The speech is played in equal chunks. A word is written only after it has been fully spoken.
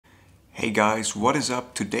Hey guys, what is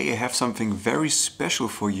up? Today I have something very special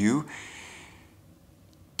for you.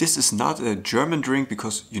 This is not a German drink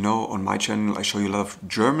because, you know, on my channel I show you a lot of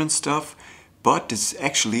German stuff, but this is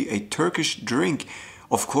actually a Turkish drink.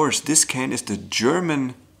 Of course, this can is the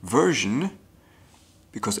German version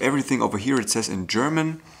because everything over here it says in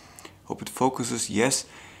German. Hope it focuses. Yes,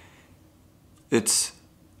 it's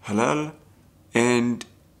halal and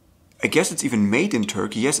I guess it's even made in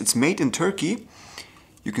Turkey. Yes, it's made in Turkey.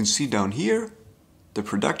 You can see down here the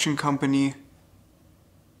production company,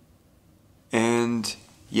 and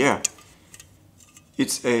yeah,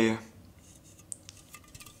 it's a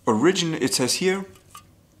origin. It says here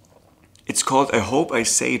it's called, I hope I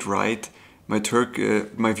say it right, my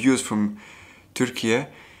viewers from Türkiye,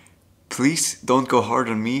 please don't go hard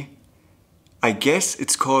on me. I guess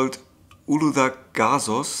it's called Uludag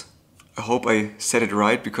Gazos. I hope I said it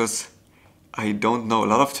right because I don't know a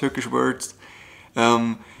lot of Turkish words.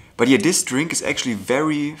 But yeah, this drink is actually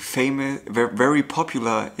very famous, very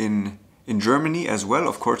popular in Germany as well.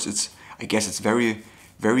 Of course, I guess it's very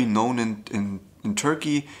known in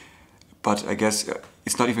Turkey, but I guess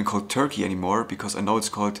it's not even called Turkey anymore because I know it's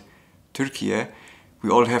called Türkiye. We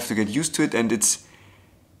all have to get used to it, and it's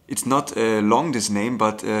not long, this name,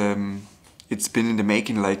 but it's been in the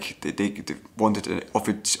making. Like they wanted an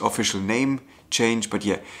official name change, but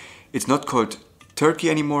yeah, it's not called Turkey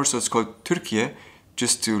anymore, so it's called Türkiye,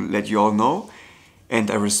 just to let you all know,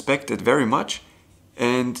 and I respect it very much.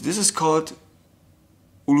 And this is called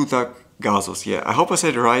Uludag Gazos. Yeah, I hope I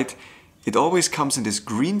said it right. It always comes in this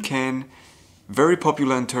green can, very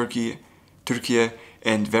popular in Türkiye,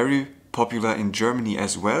 and very popular in Germany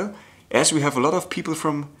as well, as we have a lot of people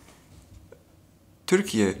from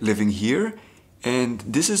Türkiye living here. And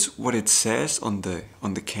this is what it says on the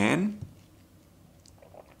can.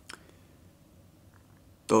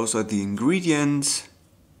 Those are the ingredients.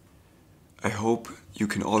 I hope you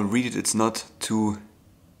can all read it. It's not too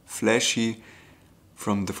flashy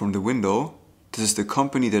from the window. This is the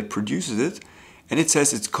company that produces it, and it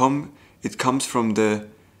says it comes from the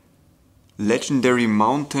legendary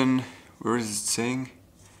mountain. Where is it saying?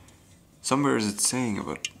 Somewhere is it saying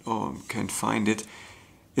about? Oh, I can't find it.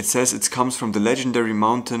 It says it comes from the legendary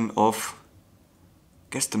mountain of.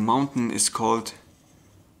 I guess the mountain is called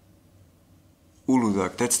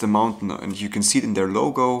Uludag. That's the mountain, and you can see it in their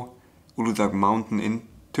logo, Uludag Mountain in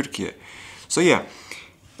Türkiye. So yeah,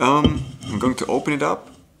 I'm going to open it up.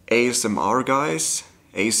 ASMR guys,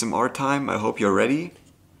 ASMR time. I hope you're ready,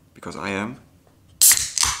 because I am.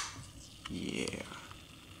 Yeah.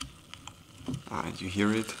 And you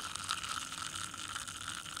hear it.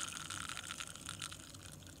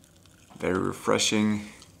 Very refreshing.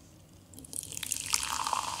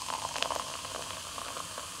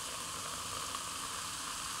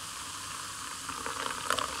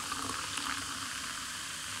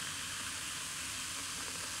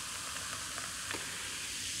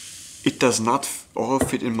 It does not all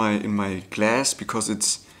fit in my glass because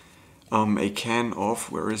it's a can of,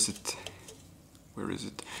 where is it?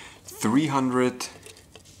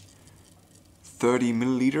 330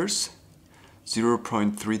 milliliters,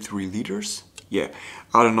 0.33 liters. Yeah,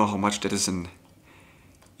 I don't know how much that is in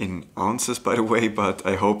ounces, by the way, but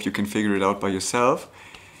I hope you can figure it out by yourself.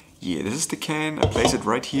 Yeah, this is the can. I place it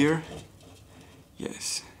right here.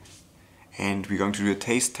 Yes, and we're going to do a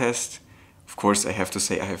taste test. Of course, I have to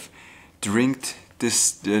say I have drinked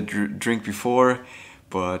this drink before,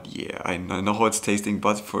 but yeah, I know how it's tasting.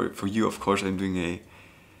 But for you, of course, I'm doing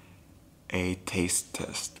a taste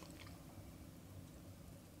test.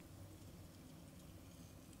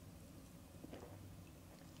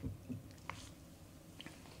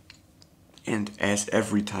 And as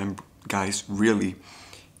every time, guys, really,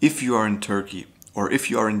 if you are in Turkey or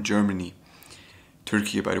if you are in Germany,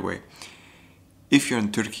 Türkiye, by the way, if you're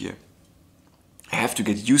in Türkiye, I have to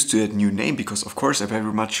get used to that new name because, of course, I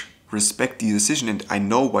very much respect the decision, and I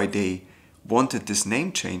know why they wanted this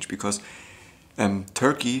name change, because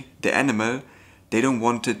Turkey, the animal, they don't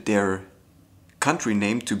wanted their country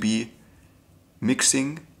name to be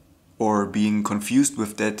mixing or being confused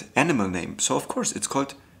with that animal name. So, of course, it's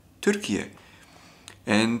called Türkiye.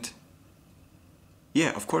 And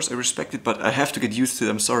yeah, of course, I respect it, but I have to get used to it.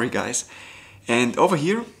 I'm sorry, guys. And over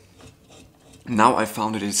here, now I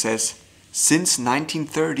found it. It says, since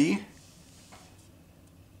 1930,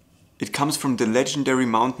 it comes from the legendary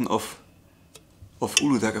mountain of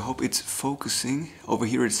Uludag. I hope it's focusing. Over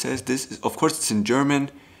here it says this. Of course, it's in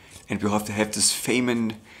German, and we have to have this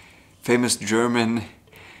famous German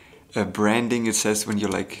branding. It says when you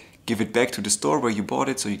give it back to the store where you bought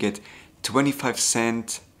it, so you get 25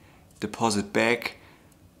 cent deposit back.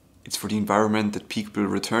 It's for the environment that people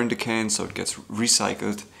return the can so it gets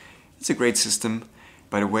recycled. It's a great system,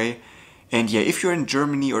 by the way. And yeah, if you're in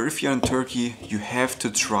Germany or if you're in Turkey, you have to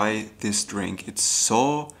try this drink. It's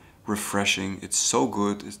so refreshing, it's so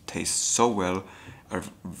good, it tastes so well.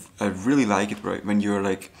 I really like it, right? When you're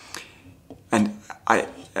like, and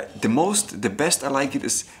the best I like it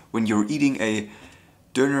is when you're eating a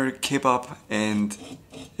döner kebab and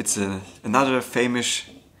it's another famous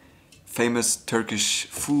Turkish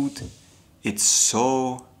food. It's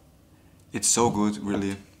so good,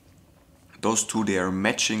 really. Those two, they are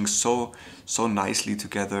matching so nicely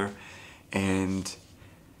together. And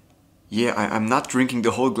yeah, I'm not drinking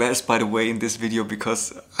the whole glass, by the way, in this video,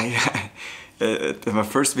 because in my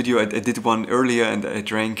first video I did one earlier and I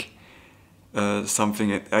drank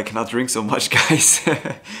something. I cannot drink so much, guys.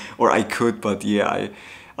 Or I could, but yeah,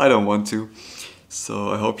 I don't want to. So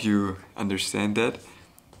I hope you understand that.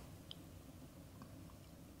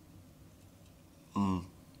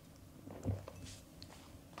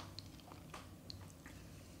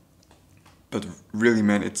 But really,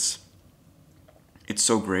 man, it's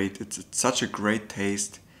so great. It's such a great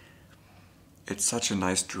taste. It's such a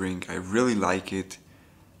nice drink. I really like it.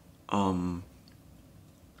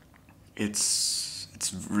 It's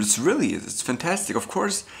fantastic. Of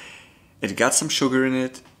course, it got some sugar in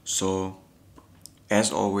it. So,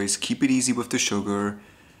 as always, keep it easy with the sugar.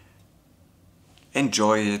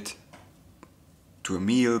 Enjoy it to a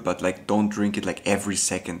meal, but like don't drink it like every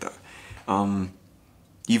second.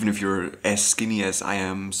 Even if you're as skinny as I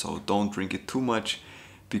am, so don't drink it too much,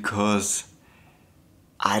 because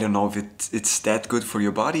I don't know if it's that good for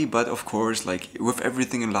your body. But of course, like with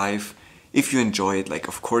everything in life, if you enjoy it, like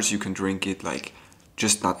of course you can drink it, like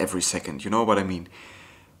just not every second, you know what I mean?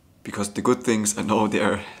 Because the good things, I know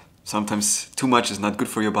they're sometimes too much is not good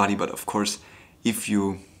for your body, but of course if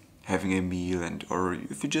you having a meal or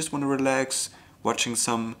if you just want to relax, watching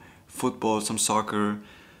some football, some soccer,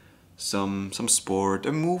 some sport,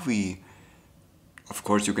 a movie, of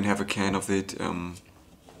course you can have a can of it.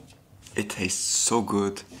 It tastes so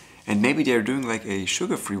good, and maybe they're doing like a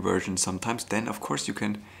sugar-free version sometimes, then of course you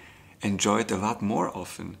can enjoy it a lot more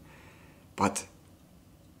often. But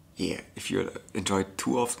yeah, if you enjoy it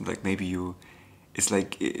too often, like maybe it's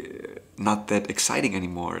like not that exciting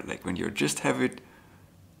anymore, like when you just have it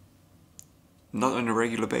not on a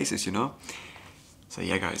regular basis, you know? So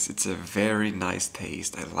yeah, guys, it's a very nice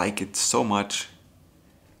taste. I like it so much.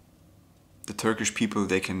 The Turkish people,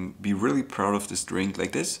 they can be really proud of this drink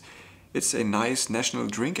like this. It's a nice national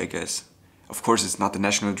drink, I guess. Of course, it's not the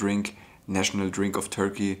national drink. National drink of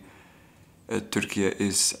Turkey. Türkiye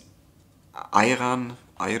is ayran.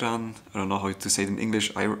 Ayran. I don't know how to say it in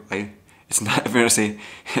English. It's not.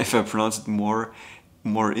 If I pronounce it more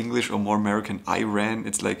English or more American, Iran.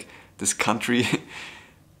 It's like this country,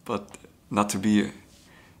 but not to be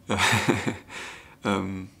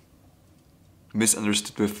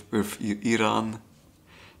misunderstood with Iran.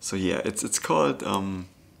 So yeah, it's called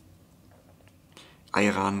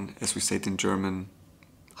ayran, as we say it in German.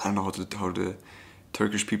 I don't know how the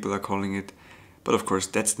Turkish people are calling it, but of course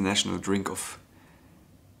that's the national drink of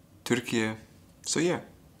Türkiye. So yeah,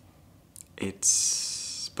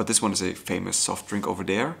 but this one is a famous soft drink over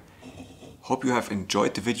there. Hope you have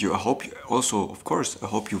enjoyed the video. I hope you also, of course, I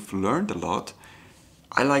hope you've learned a lot.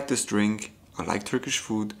 I like this drink, I like Turkish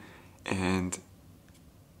food, and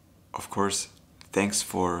of course, thanks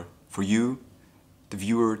for you, the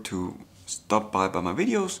viewer, to stop by my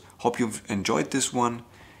videos. Hope you've enjoyed this one,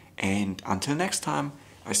 and until next time,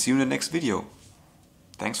 I see you in the next video.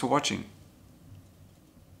 Thanks for watching.